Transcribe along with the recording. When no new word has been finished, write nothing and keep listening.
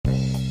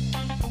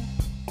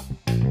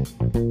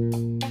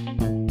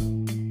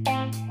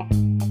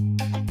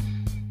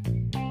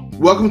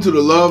Welcome to the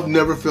Love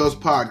Never Fails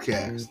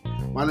podcast.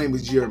 My name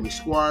is Jeremy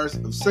Squires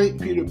of St.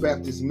 Peter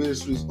Baptist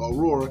Ministries,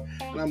 Aurora,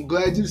 and I'm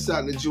glad you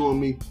decided to join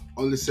me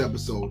on this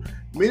episode.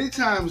 Many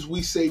times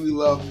we say we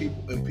love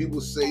people and people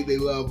say they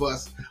love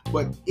us,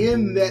 but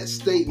in that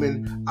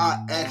statement,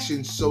 our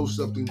actions show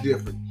something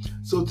different.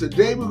 So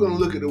today we're going to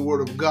look at the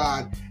Word of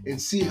God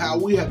and see how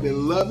we have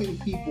been loving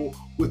people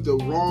with the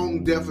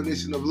wrong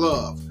definition of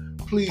love.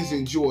 Please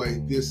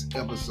enjoy this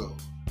episode.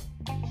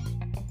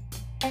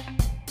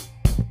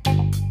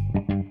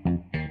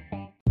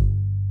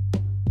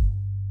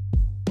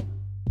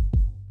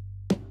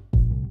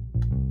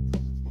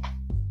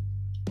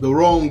 The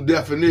wrong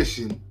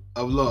definition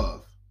of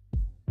love.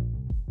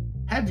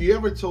 Have you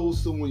ever told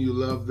someone you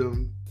love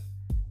them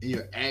and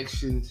your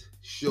actions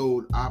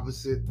showed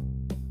opposite?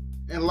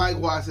 And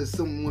likewise, has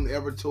someone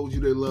ever told you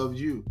they loved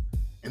you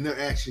and their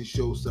actions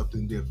showed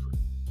something different?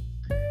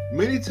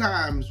 Many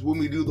times when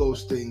we do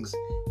those things,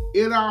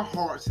 in our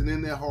hearts and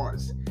in their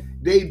hearts,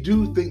 they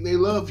do think they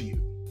love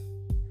you.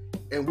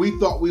 And we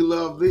thought we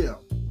loved them.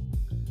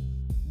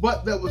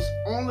 But that was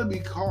only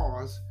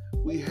because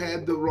we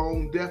had the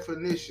wrong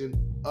definition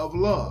of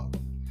love.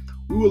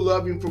 We were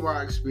loving from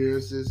our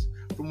experiences,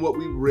 from what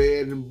we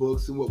read in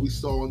books and what we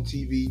saw on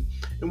TV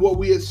and what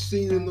we had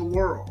seen in the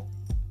world.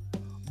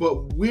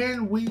 But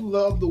when we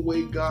love the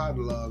way God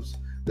loves,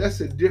 that's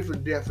a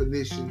different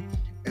definition,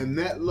 and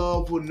that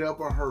love will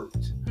never hurt.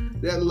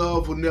 That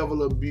love will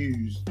never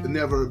abuse.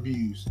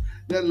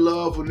 That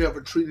love will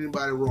never treat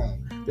anybody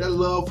wrong. That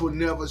love will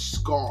never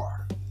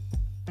scar.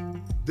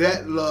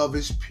 That love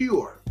is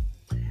pure.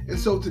 And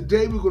so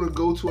today we're going to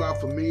go to our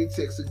familiar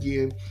text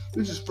again,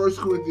 which is 1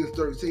 Corinthians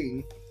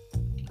 13,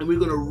 and we're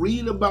going to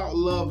read about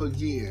love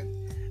again.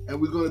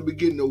 And we're going to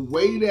begin to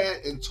weigh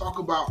that and talk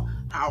about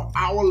how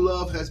our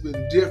love has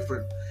been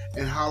different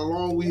and how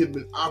long we have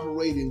been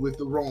operating with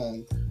the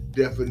wrong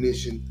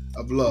definition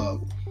of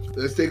love.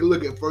 Let's take a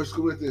look at 1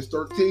 Corinthians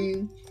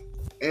 13,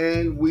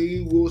 and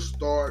we will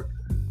start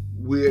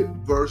with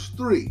verse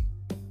 3.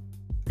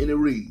 And it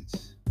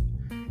reads,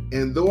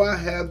 "And though I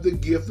have the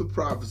gift of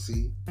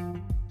prophecy,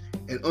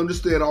 and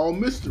understand all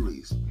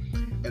mysteries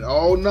and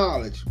all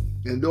knowledge,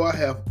 and though I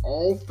have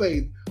all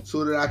faith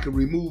so that I can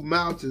remove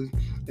mountains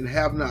and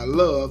have not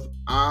love,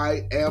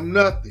 I am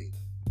nothing.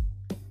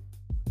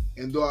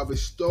 And though I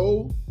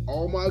bestow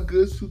all my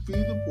goods to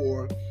feed the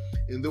poor,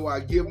 and though I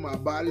give my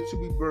body to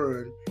be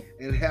burned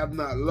and have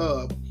not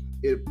love,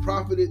 it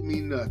profited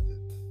me nothing.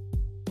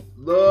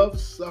 Love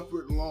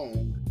suffereth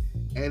long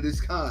and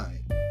is kind.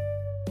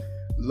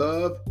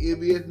 Love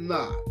envieth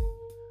not.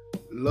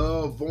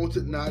 Love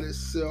vaunteth not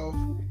itself,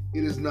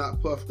 it is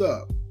not puffed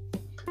up.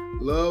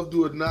 Love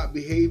doeth not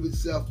behave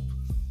itself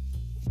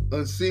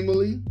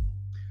unseemly,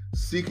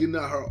 seeketh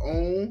not her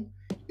own,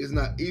 is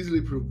not easily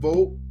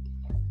provoked,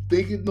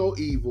 thinketh no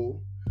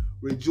evil,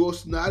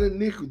 rejoiceth not in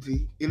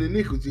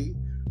iniquity,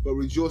 but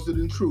rejoiceth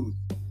in truth,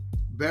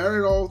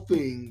 beareth all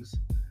things,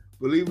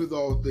 believeth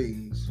all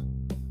things,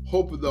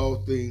 hopeth all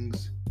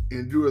things,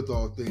 endureth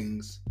all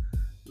things.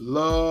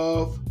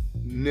 Love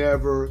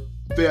never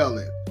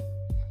faileth.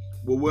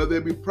 But where there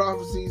be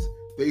prophecies,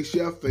 they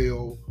shall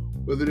fail.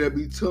 Whether there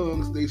be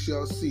tongues, they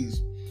shall cease.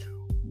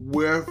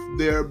 Where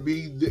there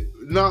be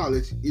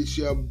knowledge, it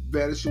shall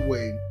vanish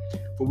away.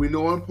 For we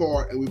know in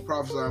part, and we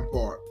prophesy in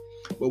part.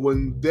 But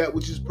when that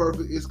which is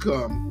perfect is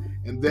come,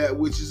 and that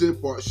which is in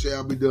part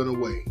shall be done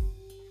away."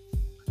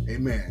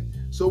 Amen.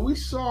 So we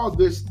saw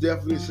this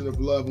definition of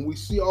love, and we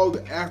see all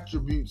the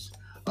attributes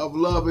of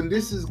love, and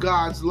this is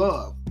God's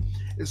love.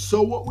 And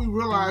so what we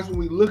realize when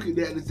we look at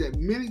that is that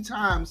many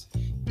times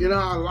in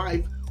our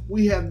life,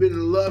 we have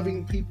been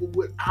loving people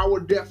with our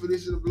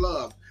definition of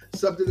love,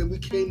 something that we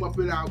came up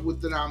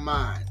with in our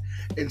mind,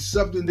 and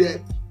something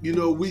that,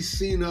 we've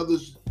seen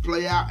others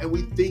play out, and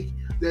we think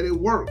that it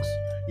works.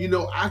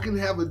 I can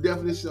have a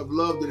definition of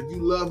love that if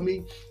you love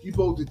me, you're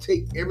supposed to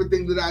take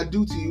everything that I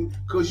do to you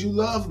because you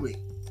love me.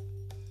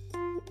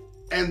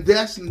 And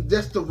that's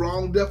the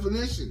wrong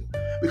definition,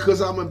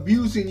 because I'm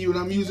abusing you and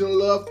I'm using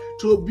love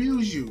to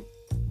abuse you.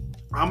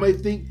 I may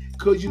think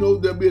because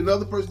there'll be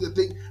another person that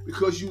think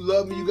because you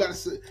love me, you gotta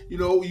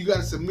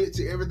submit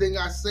to everything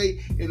I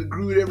say and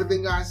agree with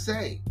everything I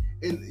say,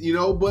 and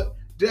but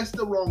that's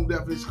the wrong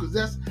definition,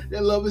 because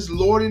that love is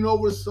lording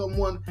over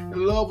someone,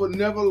 and love will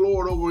never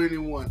lord over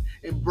anyone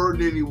and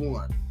burden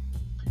anyone.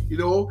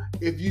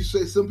 If you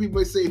say, some people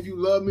may say, if you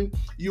love me,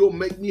 you'll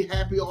make me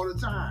happy all the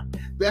time.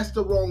 That's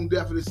the wrong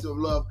definition of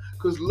love,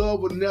 because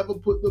love will never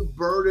put the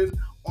burden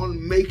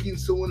on making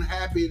someone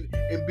happy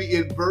and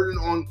being burdened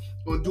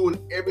on doing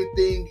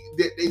everything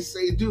that they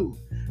say do.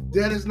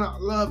 That is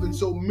not love. And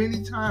so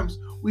many times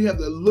we have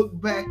to look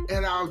back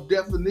at our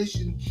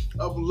definition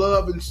of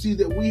love and see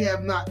that we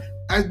have not,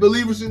 as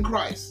believers in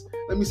Christ,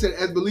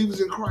 as believers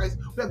in Christ,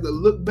 we have to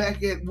look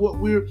back at what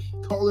we're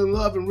calling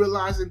love and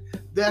realizing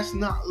that's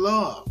not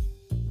love.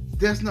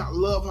 That's not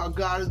love how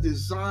God is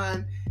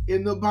designed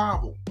in the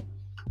Bible.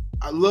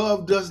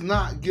 Love does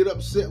not get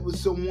upset with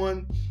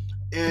someone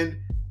and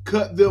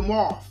cut them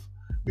off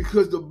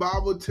because the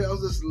Bible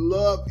tells us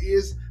love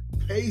is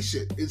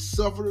patient. It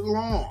suffered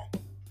long.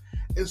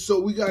 And so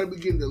we got to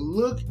begin to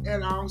look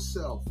at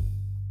ourselves.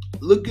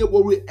 Look at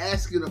what we're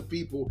asking of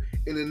people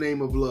in the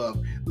name of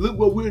love. Look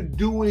what we're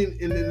doing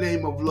in the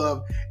name of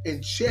love,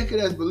 and check it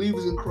as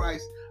believers in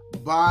Christ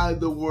by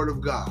the word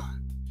of God.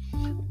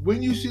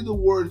 When you see the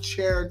word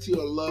charity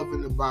or love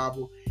in the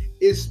Bible,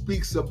 it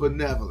speaks of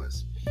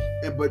benevolence.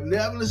 And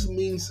benevolence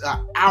means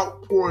an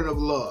outpouring of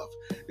love,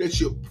 that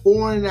you're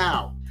pouring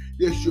out,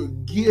 that you're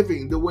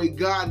giving the way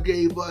God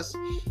gave us,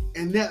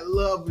 and that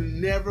love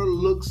never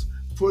looks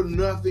for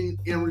nothing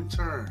in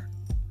return.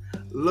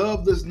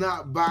 Love does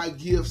not buy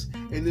gifts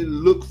and then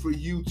look for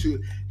you to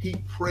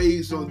heap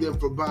praise on them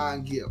for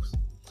buying gifts.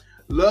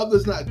 Love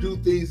does not do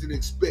things and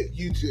expect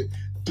you to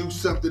do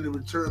something in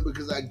return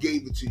because I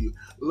gave it to you.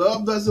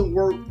 Love doesn't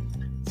work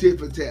tit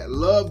for tat.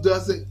 Love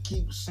doesn't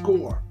keep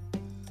score.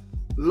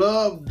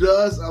 Love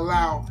does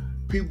allow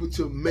people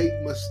to make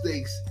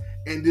mistakes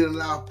and then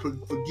allow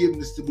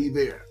forgiveness to be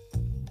there.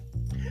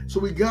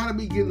 So we got to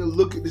begin to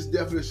look at this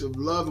definition of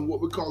love and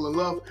what we call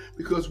love,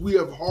 because we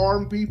have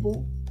harmed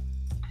people.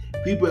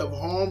 People have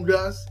harmed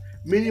us,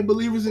 many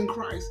believers in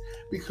Christ,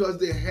 because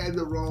they had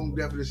the wrong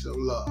definition of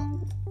love.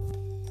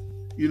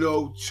 You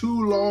know,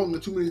 too long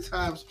and too many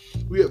times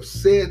we have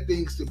said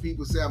things to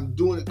people, say, I'm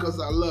doing it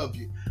because I love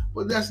you.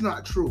 But that's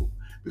not true.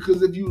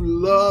 Because if you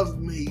love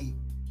me,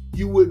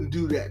 you wouldn't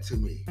do that to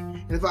me.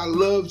 And if I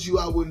loved you,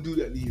 I wouldn't do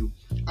that to you.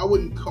 I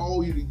wouldn't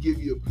call you to give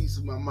you a piece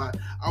of my mind.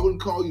 I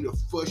wouldn't call you to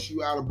fuss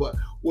you out about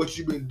what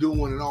you've been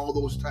doing and all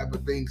those type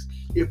of things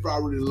if I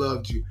really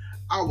loved you.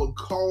 I would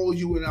call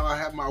you and I would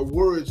have my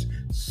words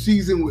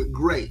seasoned with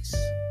grace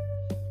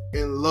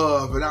and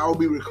love, and I will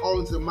be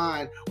recalling to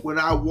mind when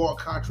I walk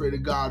contrary to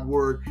God's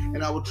word,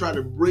 and I will try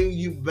to bring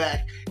you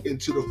back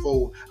into the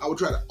fold. I will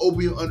try to open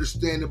your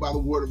understanding by the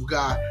word of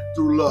God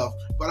through love,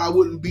 but I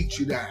wouldn't beat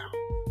you down.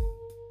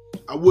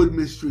 I wouldn't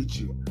mistreat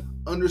you.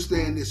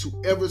 Understand this,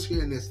 whoever's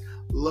hearing this,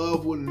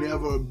 love will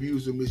never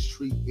abuse or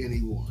mistreat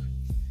anyone.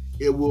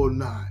 It will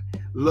not.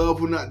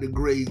 Love will not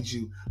degrade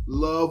you.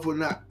 Love will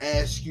not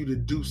ask you to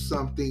do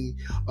something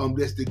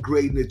that's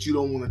degrading, that you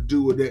don't want to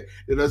do, or that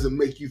doesn't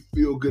make you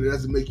feel good, it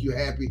doesn't make you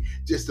happy,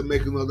 just to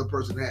make another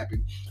person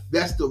happy.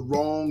 That's the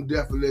wrong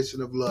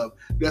definition of love.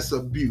 That's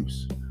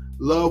abuse.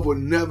 Love will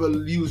never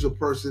use a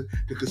person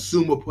to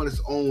consume upon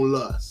its own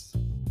lust.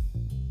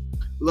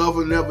 Love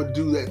will never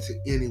do that to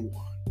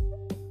anyone.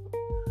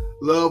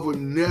 Love will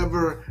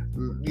never,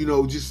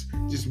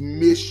 just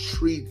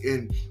mistreat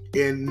and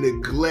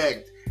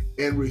neglect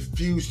and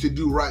refuse to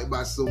do right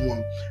by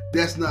someone.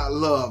 That's not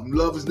love.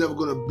 Love is never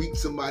going to beat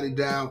somebody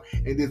down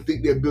and then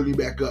think they're building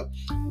back up.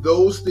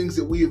 Those things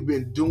that we have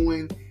been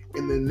doing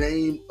in the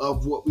name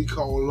of what we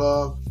call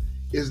love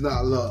is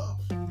not love.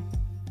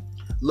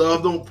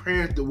 Love don't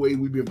parent the way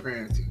we've been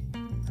parenting.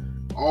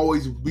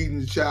 Always beating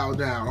the child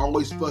down,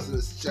 always fussing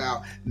at the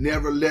child,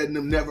 never letting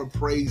them, never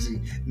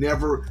praising,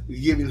 never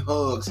giving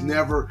hugs,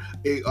 never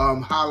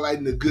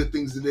highlighting the good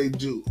things that they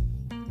do.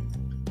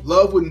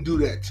 Love wouldn't do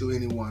that to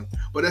anyone,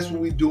 but that's what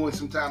we're doing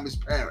sometimes as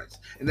parents,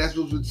 and that's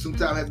what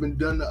sometimes has been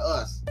done to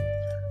us.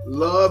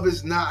 Love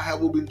is not how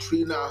we've been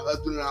treating our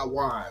husbands and our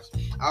wives,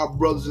 our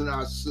brothers and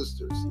our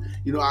sisters,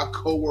 our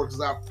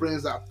co-workers, our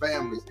friends, our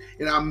families,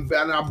 and our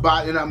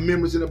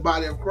members in the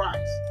body of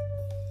Christ.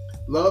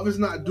 Love is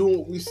not doing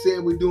what we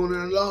said we're doing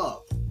in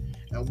love.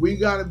 And we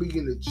got to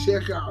begin to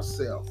check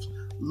ourselves,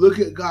 look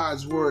at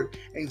God's word,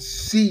 and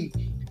see,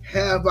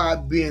 have I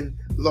been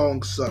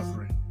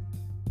long-suffering?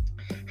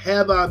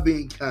 Have I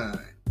been kind?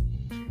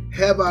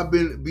 Have I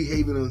been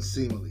behaving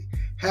unseemly?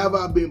 Have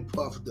I been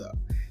puffed up?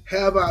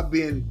 Have I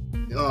been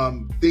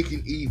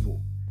thinking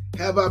evil?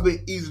 Have I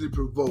been easily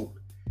provoked?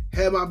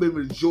 Have I been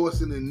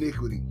rejoicing in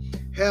iniquity?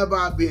 Have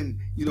I been,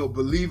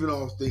 believing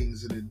all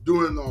things and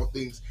enduring all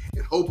things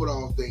and hoping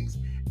all things?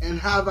 And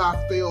have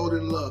I failed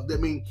in love? That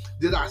means,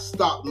 did I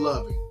stop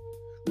loving?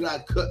 Did I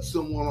cut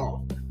someone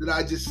off? Did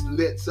I just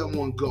let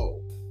someone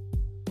go?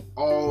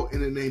 All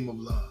in the name of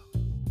love.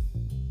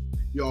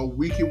 Y'all,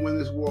 we can win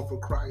this war for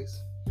Christ.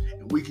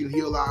 And we can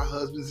heal our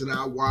husbands and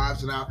our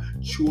wives and our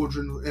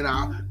children and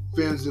our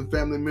friends and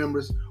family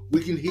members.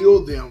 We can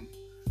heal them,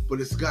 but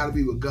it's got to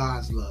be with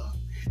God's love.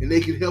 And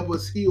they can help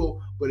us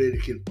heal, but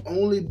it can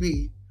only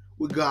be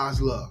with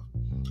God's love.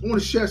 I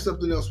want to share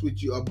something else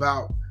with you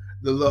about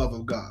the love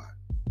of God.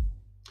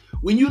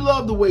 When you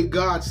love the way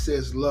God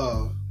says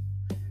love,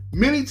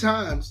 many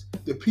times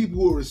the people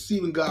who are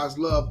receiving God's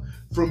love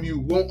from you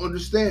won't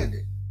understand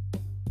it.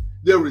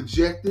 They'll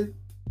reject it.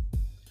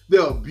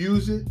 They'll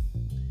abuse it.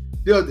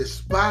 They'll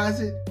despise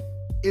it.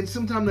 And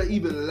sometimes they'll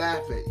even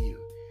laugh at you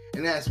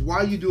and ask, why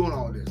are you doing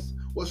all this?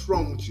 What's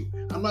wrong with you?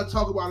 I'm not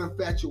talking about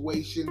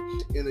infatuation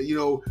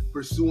and,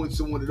 pursuing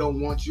someone that don't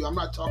want you. I'm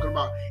not talking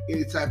about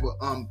any type of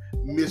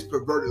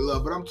misperverted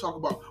love, but I'm talking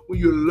about when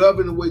you're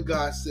loving the way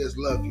God says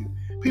love you.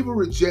 People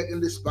reject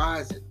and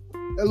despise it.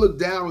 They look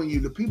down on you.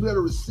 The people that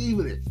are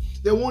receiving it,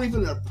 they won't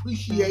even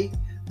appreciate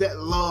that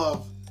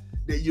love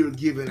that you're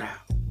giving out.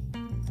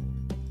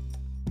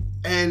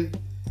 And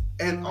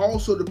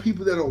also the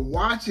people that are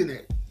watching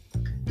it,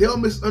 they'll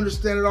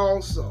misunderstand it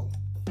also.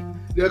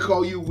 They'll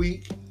call you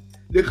weak.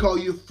 They'll call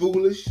you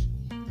foolish.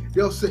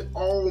 They'll say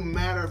all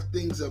manner of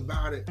things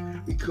about it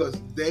because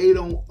they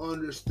don't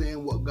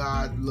understand what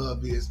God's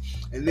love is.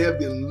 And they've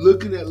been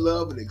looking at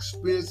love and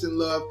experiencing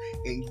love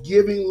and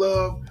giving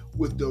love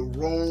with the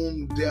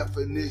wrong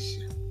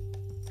definition.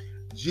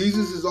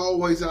 Jesus is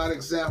always our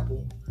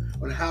example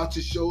on how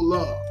to show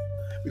love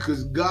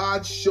because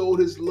God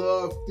showed his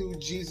love through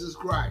Jesus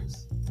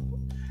Christ.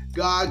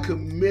 God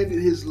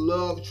commended his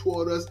love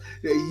toward us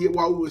that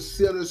while we were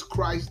sinners,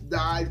 Christ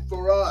died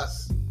for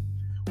us.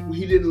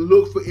 He didn't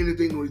look for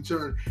anything in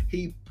return.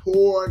 He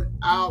poured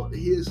out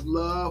his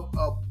love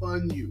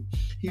upon you.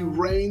 He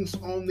rains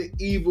on the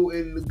evil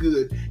and the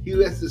good. He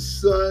lets the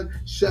sun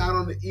shine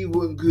on the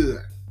evil and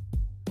good.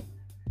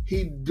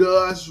 He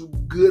does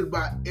good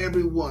by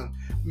everyone.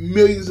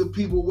 Millions of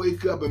people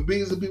wake up and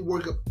billions of people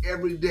wake up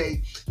every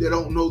day that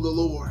don't know the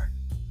Lord.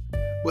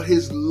 But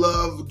his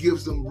love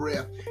gives them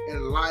breath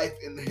and life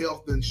and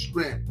health and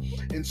strength.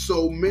 And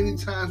so many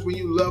times when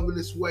you love in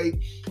this way,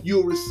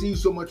 you'll receive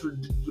so much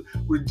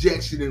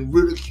rejection and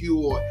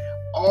ridicule.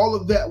 All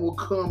of that will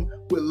come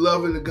with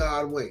loving the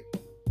God way.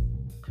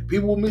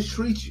 People will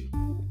mistreat you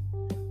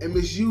and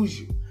misuse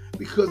you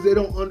because they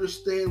don't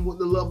understand what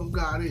the love of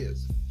God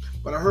is.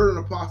 But I heard an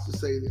apostle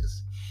say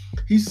this.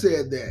 He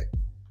said that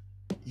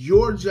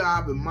your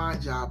job and my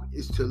job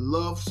is to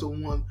love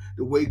someone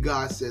the way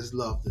God says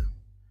love them.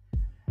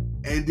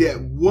 And that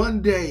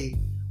one day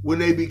when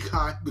they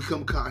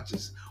become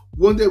conscious,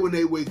 one day when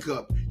they wake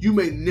up, you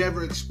may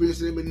never experience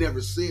it, they may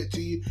never say it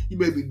to you, you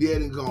may be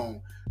dead and gone.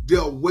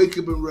 They'll wake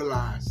up and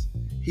realize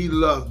he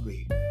loved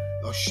me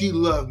or she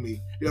loved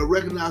me. They'll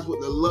recognize what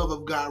the love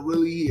of God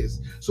really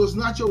is. So it's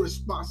not your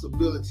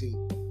responsibility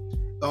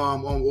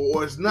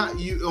or it's not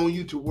on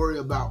you to worry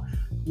about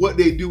what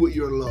they do with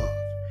your love,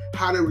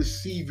 how they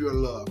receive your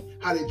love,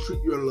 how they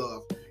treat your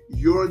love.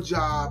 Your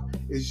job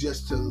is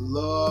just to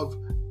love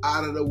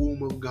out of the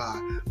womb of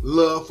God.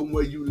 Love from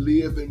where you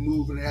live and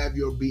move and have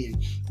your being.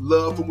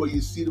 Love from where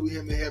you're seated with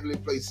him in heavenly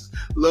places.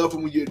 Love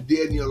from when you're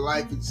dead in your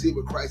life and seated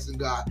with Christ and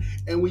God.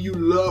 And when you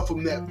love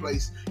from that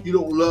place, you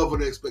don't love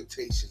with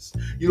expectations.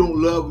 You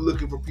don't love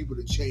looking for people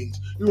to change.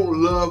 You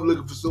don't love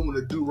looking for someone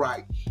to do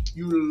right.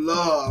 You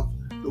love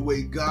the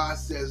way God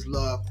says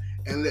love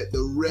and let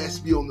the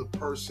rest be on the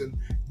person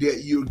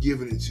that you're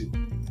giving it to.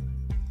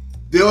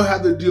 They'll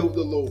have to deal with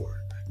the Lord.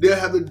 They'll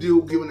have to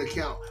deal with giving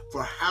account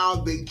for how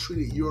they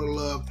treated your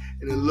love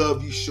and the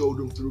love you showed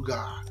them through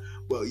God.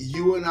 But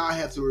you and I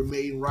have to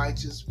remain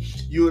righteous.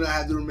 You and I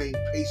have to remain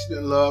patient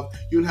in love.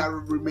 You and I have to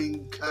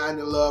remain kind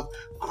in love.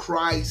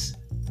 Christ,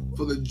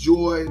 for the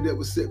joy that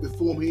was set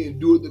before him, he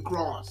endured the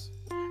cross.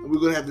 And we're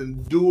going to have to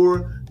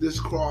endure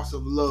this cross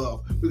of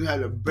love. We're going to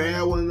have to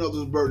bear one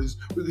another's burdens.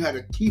 We're going to have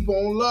to keep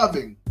on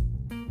loving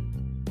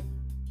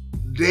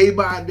day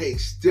by day,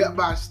 step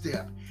by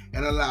step,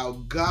 and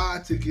allow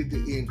God to get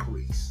the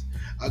increase.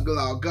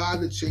 Allow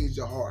God to change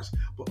their hearts.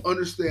 But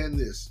understand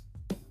this.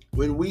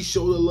 When we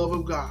show the love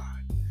of God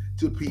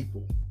to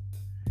people,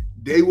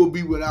 they will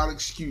be without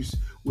excuse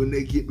when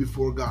they get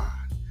before God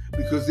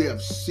because they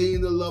have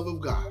seen the love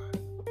of God.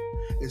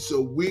 And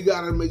so we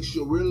got to make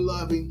sure we're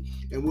loving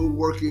and we're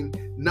working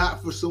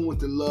not for someone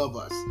to love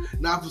us,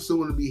 not for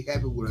someone to be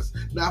happy with us,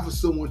 not for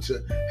someone to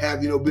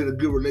have, been a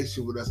good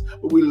relationship with us,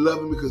 but we love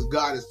him because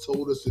God has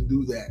told us to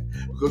do that.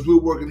 Because we're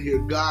working here,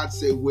 God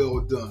say,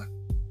 well done,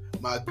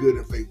 my good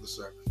and faithful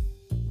servant.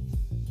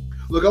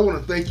 Look, I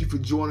want to thank you for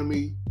joining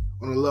me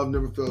on the Love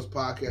Never Fails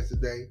podcast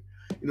today.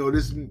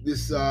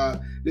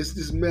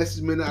 This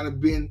message may not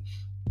have been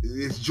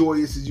as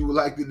joyous as you would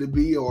like it to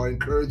be or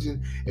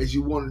encouraging as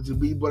you want it to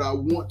be, but I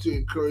want to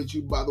encourage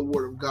you by the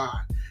word of God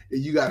that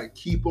you got to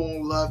keep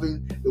on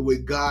loving the way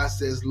God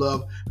says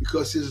love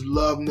because his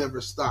love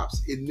never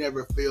stops. It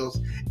never fails,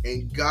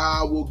 and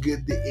God will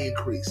get the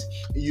increase.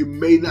 And you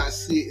may not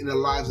see it in the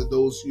lives of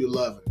those who you're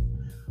loving,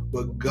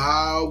 but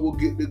God will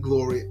get the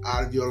glory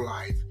out of your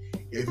life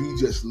if you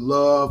just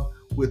love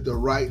with the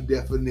right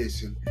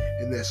definition,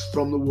 and that's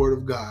from the word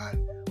of God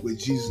with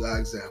Jesus our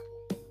example.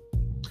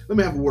 Let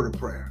me have a word of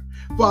prayer.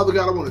 Father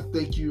God, I want to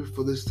thank you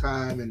for this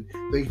time and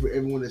thank you for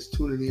everyone that's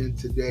tuning in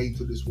today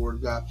to this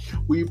word, God.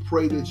 We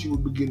pray that you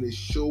would begin to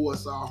show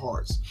us our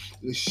hearts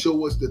and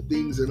show us the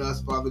things in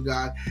us, Father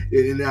God,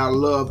 in our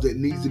love that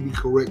needs to be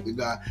corrected,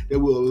 God, that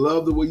we'll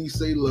love the way you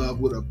say love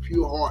with a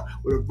pure heart,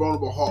 with a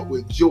vulnerable heart,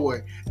 with joy,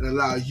 and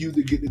allow you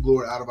to get the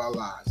glory out of our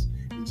lives.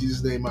 In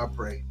Jesus' name I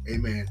pray.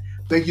 Amen.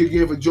 Thank you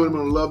again for joining me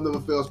on the Love Never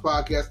Fails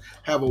podcast.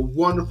 Have a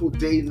wonderful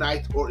day,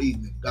 night, or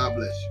evening. God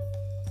bless you.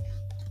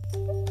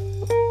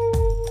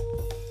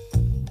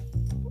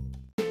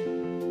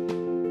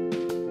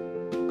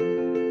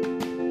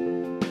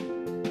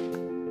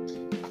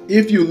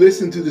 If you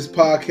listen to this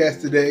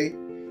podcast today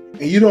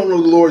and you don't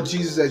know the Lord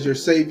Jesus as your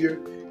Savior,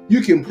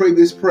 you can pray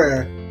this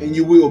prayer and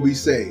you will be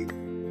saved.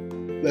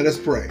 Let us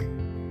pray.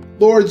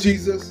 Lord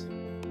Jesus,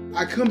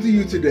 I come to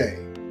you today.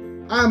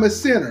 I am a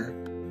sinner,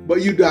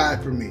 but you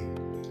died for me.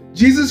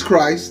 Jesus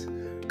Christ,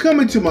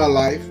 come into my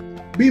life.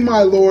 Be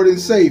my Lord and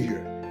Savior.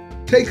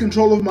 Take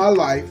control of my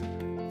life.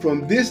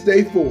 from this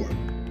day forward.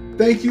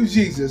 Thank you,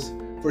 Jesus,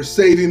 for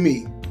saving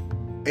me.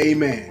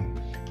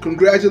 Amen.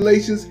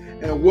 Congratulations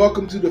and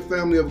welcome to the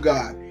family of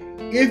God.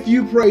 If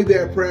you prayed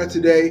that prayer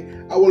today,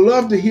 I would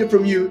love to hear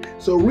from you.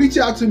 So reach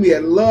out to me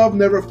at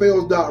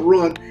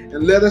loveneverfails.run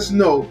and let us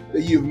know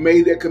that you've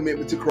made that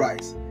commitment to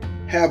Christ.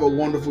 Have a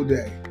wonderful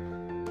day.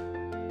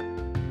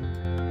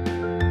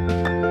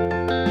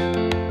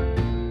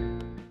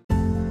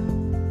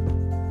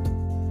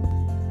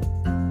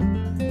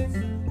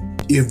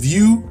 If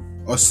you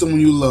or someone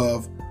you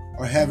love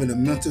are having a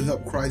mental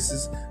health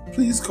crisis,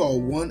 please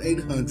call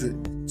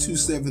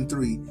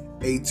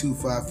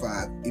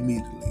 1-800-273-8255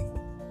 immediately.